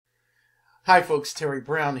Hi folks, Terry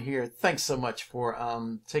Brown here. Thanks so much for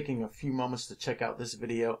taking a few moments to check out this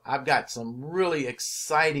video. I've got some really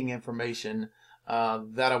exciting information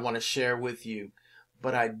that I want to share with you,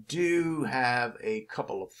 but I do have a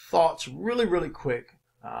couple of thoughts really quick,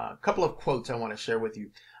 a couple of quotes I want to share with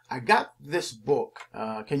you. I got this book.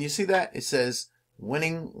 Can you see that? It says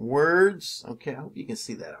Winning Words. Okay, I hope you can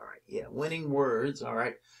see that. All right. Yeah, Winning Words. All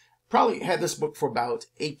right. Probably had this book for about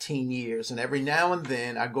 18 years, and every now and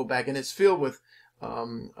then I go back and it's filled with a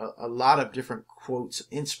lot of different quotes,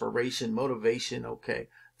 inspiration, motivation, okay,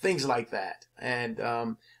 things like that.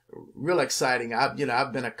 And real exciting. I've been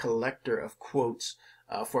a collector of quotes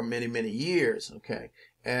for many years, okay.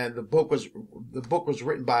 And the book was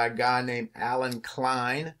written by a guy named Alan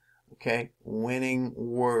Klein, okay. Winning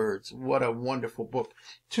Words. What a wonderful book.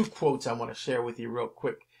 Two quotes I want to share with you real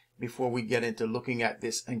quick before we get into looking at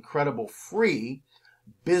this incredible free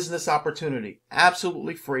business opportunity.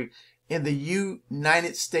 Absolutely free in the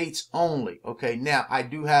United States only. Okay, now I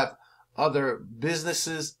do have other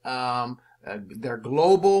businesses. They're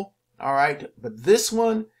global. All right, but this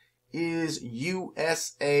one is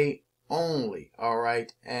USA only. All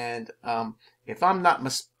right, and if I'm not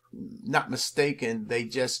mistaken, they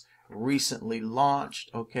just recently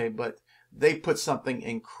launched. Okay, but they put something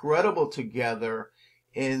incredible together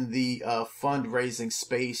in the fundraising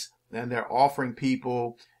space, and they're offering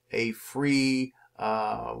people a free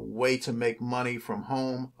way to make money from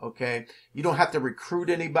home. Okay, you don't have to recruit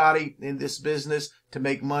anybody in this business to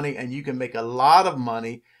make money, and you can make a lot of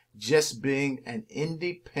money just being an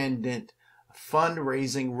independent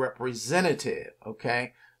fundraising representative.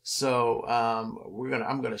 Okay, so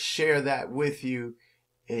I'm gonna share that with you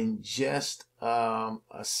in just a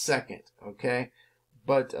second. Okay.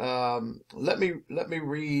 But let me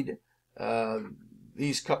read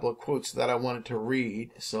these couple of quotes that I wanted to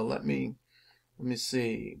read. So let me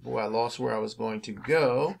see. Boy, I lost where I was going to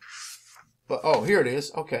go. But oh, here it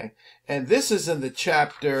is. Okay, and this is in the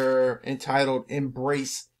chapter entitled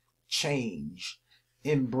 "Embrace Change."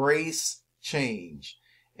 Embrace change.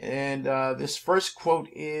 And this first quote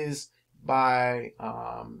is by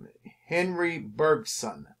Henry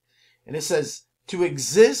Bergson, and it says, "To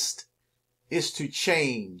exist is to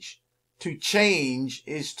change. To change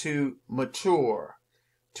is to mature.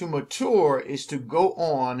 To mature is to go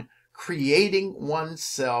on creating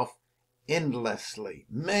oneself endlessly."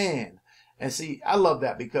 Man, and see, I love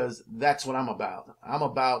that because that's what I'm about. I'm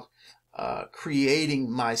about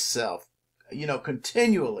creating myself,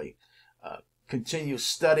 continually. Continue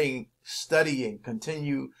studying,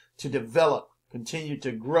 continue to develop, continue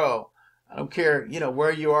to grow. I don't care,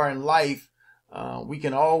 where you are in life. We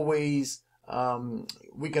can always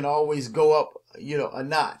go up, a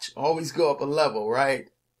notch, always go up a level, right?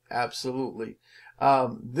 Absolutely.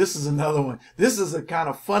 This is another one. This is a kind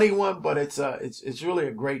of funny one, but it's really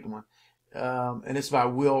a great one. And it's by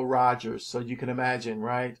Will Rogers. So you can imagine,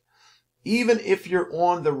 right? Even if you're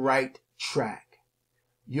on the right track,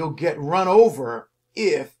 you'll get run over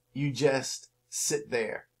if you just sit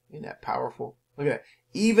there. Isn't that powerful? Look at that.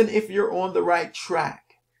 Even if you're on the right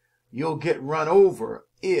track, you'll get run over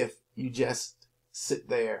if you just sit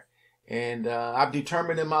there. And I've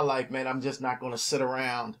determined in my life, man, I'm just not going to sit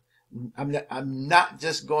around. I'm not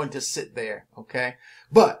just going to sit there. Okay.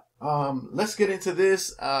 But let's get into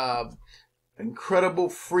this incredible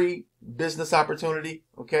free business opportunity.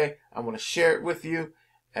 Okay. I want to share it with you,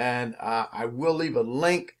 and I will leave a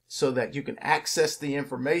link so that you can access the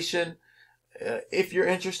information if you're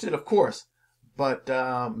interested, of course. But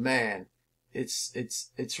man,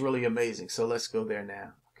 it's really amazing. So let's go there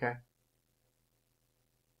now. Okay.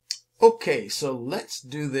 Okay, so let's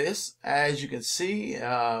do this. As you can see,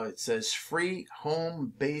 it says free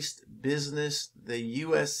home-based business, the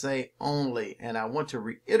USA only. And I want to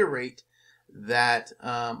reiterate that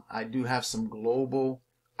I do have some global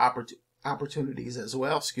opportunities as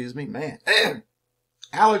well. Excuse me, man.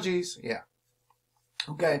 Allergies, yeah.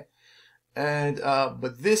 Okay. And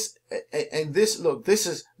but this look, this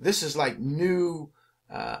is like new.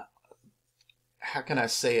 How can I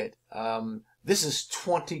say it? This is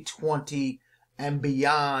 2020 and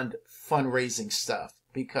beyond fundraising stuff,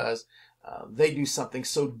 because they do something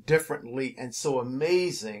so differently and so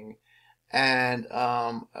amazing, and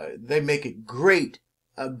they make it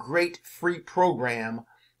a great free program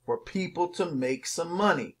for people to make some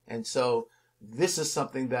money. And so this is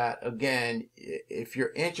something that, again, if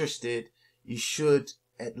you're interested, you should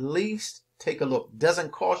at least take a look.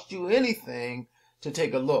 Doesn't cost you anything to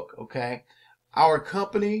take a look. Okay. Our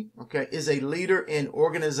company, okay, is a leader in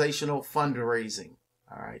organizational fundraising.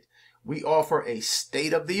 All right. We offer a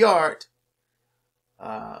state-of-the-art,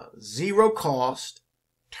 zero cost,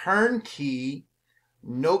 turnkey,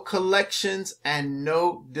 no collections and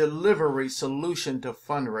no delivery solution to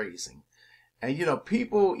fundraising. And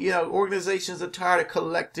people, organizations are tired of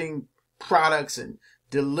collecting products and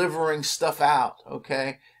delivering stuff out.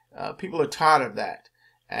 Okay, people are tired of that,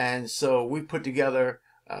 and so we put together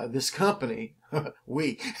this company.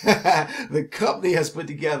 The company has put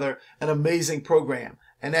together an amazing program,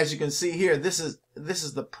 and as you can see here, this is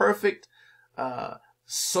the perfect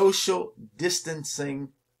social distancing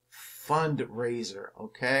fundraiser.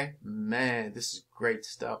 Okay, man, this is great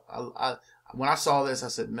stuff. When I saw this, I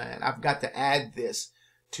said, man, I've got to add this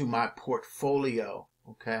to my portfolio.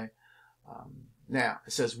 Okay. Now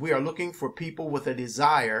it says we are looking for people with a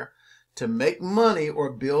desire to make money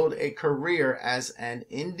or build a career as an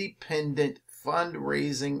independent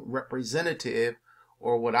fundraising representative,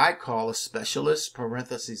 or what I call a specialist,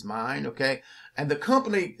 parentheses mine. Okay. And the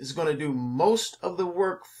company is going to do most of the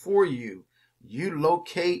work for you. You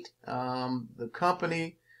locate the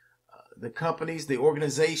company, the companies, the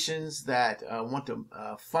organizations that want to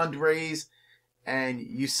fundraise, and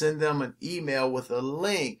you send them an email with a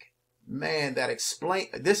link, man, that explain.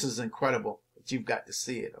 This is incredible, but you've got to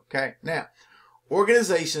see it. Okay. Now,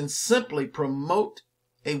 organizations simply promote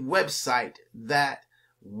a website that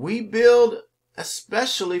we build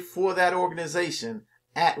especially for that organization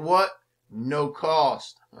at what? No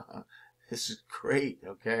cost. This is great.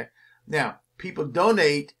 Okay. Now, people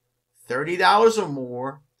donate $30 or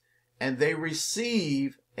more, and they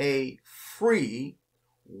receive a free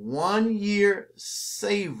 1-year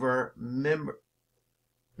saver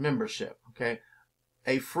membership. Okay,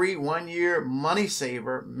 a free 1-year money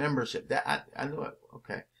saver membership. That I know it.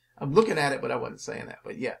 Okay, I'm looking at it, but I wasn't saying that.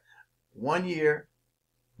 But yeah, 1-year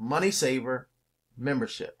money saver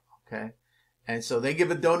membership. Okay, and so they give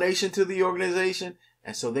a donation to the organization,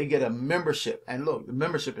 and so they get a membership. And look, the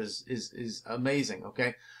membership is amazing.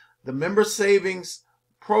 Okay, the member savings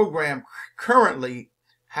program currently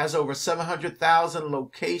has over 700,000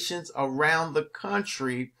 locations around the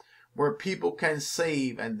country where people can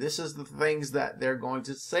save, and this is the things that they're going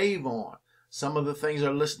to save on. Some of the things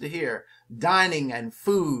are listed here: dining and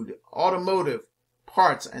food, automotive,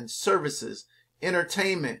 parts and services,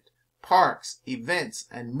 entertainment, parks, events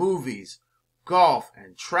and movies, golf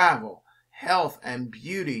and travel, health and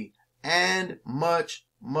beauty, and much,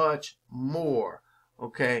 much more.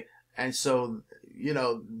 Okay, and so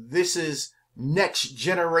this is next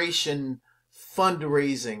generation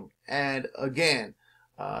fundraising. And again,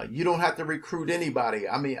 you don't have to recruit anybody.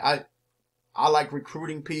 I mean, I like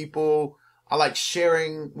recruiting people. I like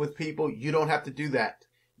sharing with people. You don't have to do that.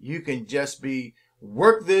 You can just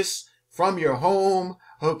work this from your home.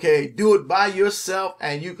 Okay, do it by yourself,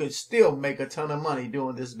 and you can still make a ton of money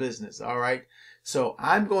doing this business. All right. So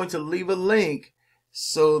I'm going to leave a link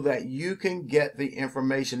so that you can get the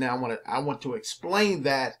information. Now I want to explain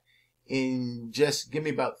that in just give me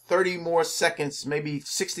about 30 more seconds, maybe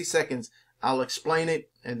 60 seconds. I'll explain it,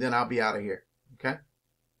 and then I'll be out of here. Okay.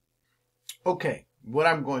 Okay. What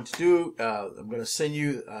I'm going to do, I'm going to send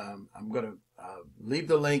you, I'm going to leave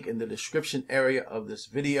the link in the description area of this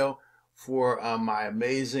video for my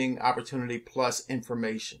amazing Opportunity Plus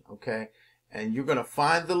information. Okay. And you're going to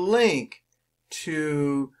find the link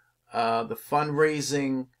to the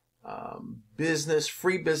fundraising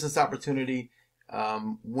free business opportunity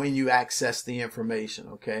when you access the information.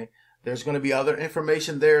 Okay, there's going to be other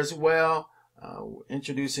information there as well.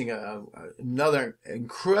 Introducing another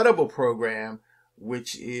incredible program,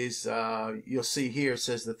 which is you'll see here, it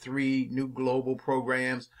says the 3 new global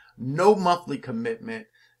programs, no monthly commitment,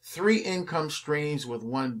 3 income streams with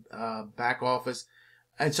 1 back office.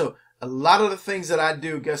 And so a lot of the things that I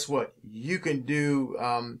do, guess what? You can do,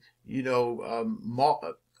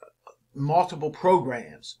 multiple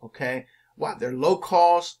programs. Okay. Wow. They're low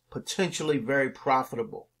cost, potentially very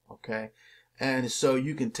profitable. Okay. And so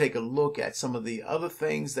you can take a look at some of the other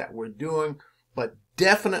things that we're doing, but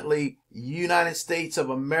definitely United States of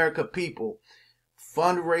America people,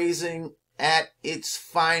 fundraising at its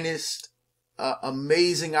finest,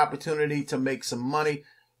 amazing opportunity to make some money,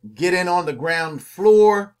 get in on the ground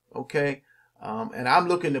floor. Okay. And I'm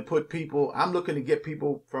looking to get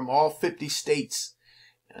people from all 50 states,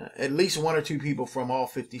 at least 1 or 2 people from all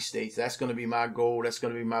 50 states. That's going to be my goal. That's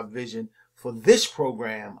going to be my vision for this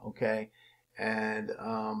program. Okay. And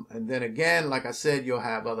then again, like I said, you'll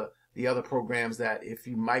have the other programs that if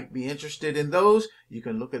you might be interested in those, you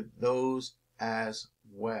can look at those as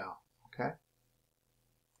well. Okay.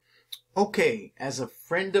 Okay. As a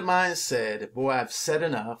friend of mine said, boy, I've said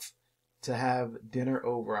enough to have dinner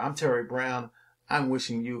over. I'm Terry Brown. I'm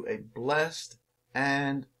wishing you a blessed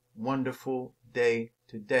and wonderful day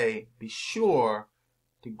today. Be sure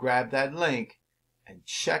to grab that link and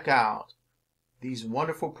check out these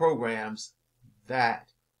wonderful programs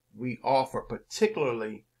that we offer,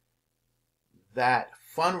 particularly that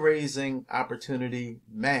fundraising opportunity,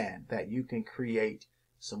 man, that you can create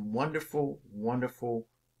some wonderful, wonderful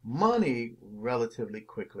money relatively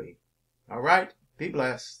quickly. All right, be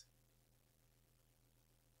blessed.